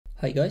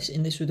Hi guys,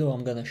 in this video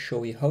I'm gonna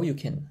show you how you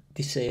can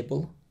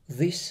disable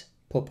this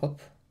pop-up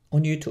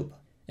on YouTube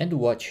and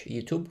watch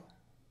YouTube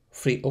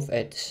free of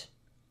ads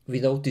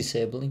without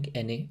disabling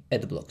any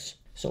ad blocks.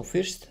 So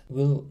first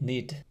we'll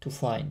need to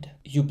find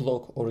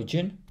Ublock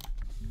Origin.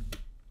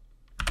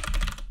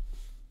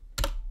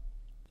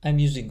 I'm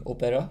using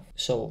Opera,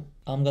 so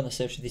I'm gonna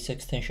search this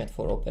extension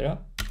for Opera.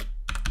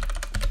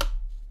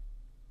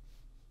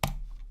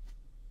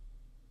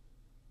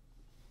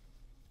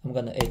 I'm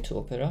gonna add to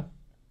Opera.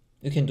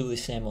 You can do the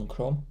same on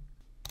Chrome.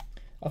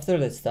 After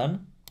that's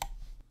done,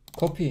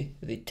 copy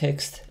the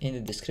text in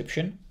the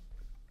description,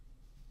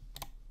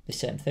 the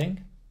same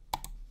thing.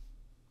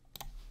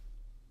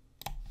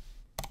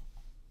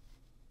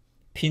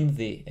 Pin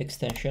the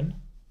extension,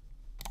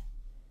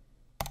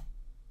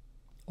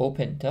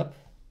 open it up,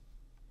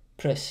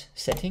 press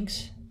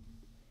settings,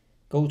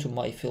 go to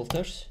my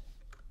filters,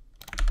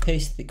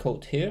 paste the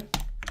code here,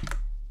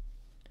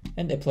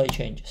 and apply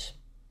changes.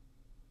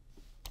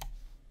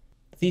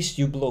 This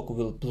Ublock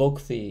will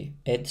block the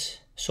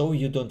ads, so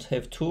you don't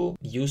have to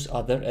use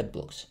other ad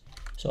blocks.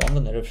 So I'm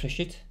gonna refresh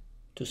it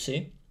to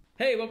see.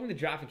 Hey, welcome to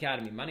Draft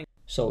Academy.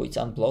 So it's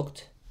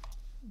unblocked.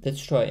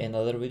 Let's try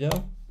another video.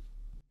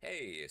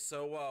 Hey,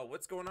 so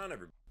what's going on,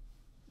 everybody?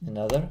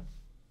 Another.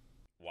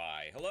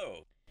 Why,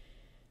 hello.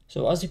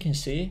 So as you can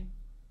see,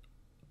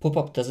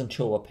 pop-up doesn't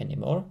show up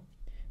anymore.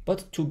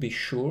 But to be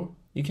sure,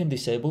 you can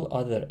disable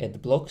other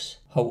ad blocks.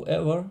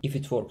 However, if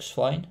it works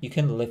fine, you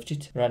can leave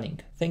it running.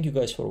 Thank you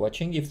guys for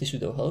watching. If this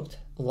video helped,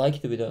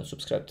 like the video and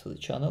subscribe to the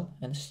channel,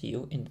 and see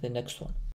you in the next one.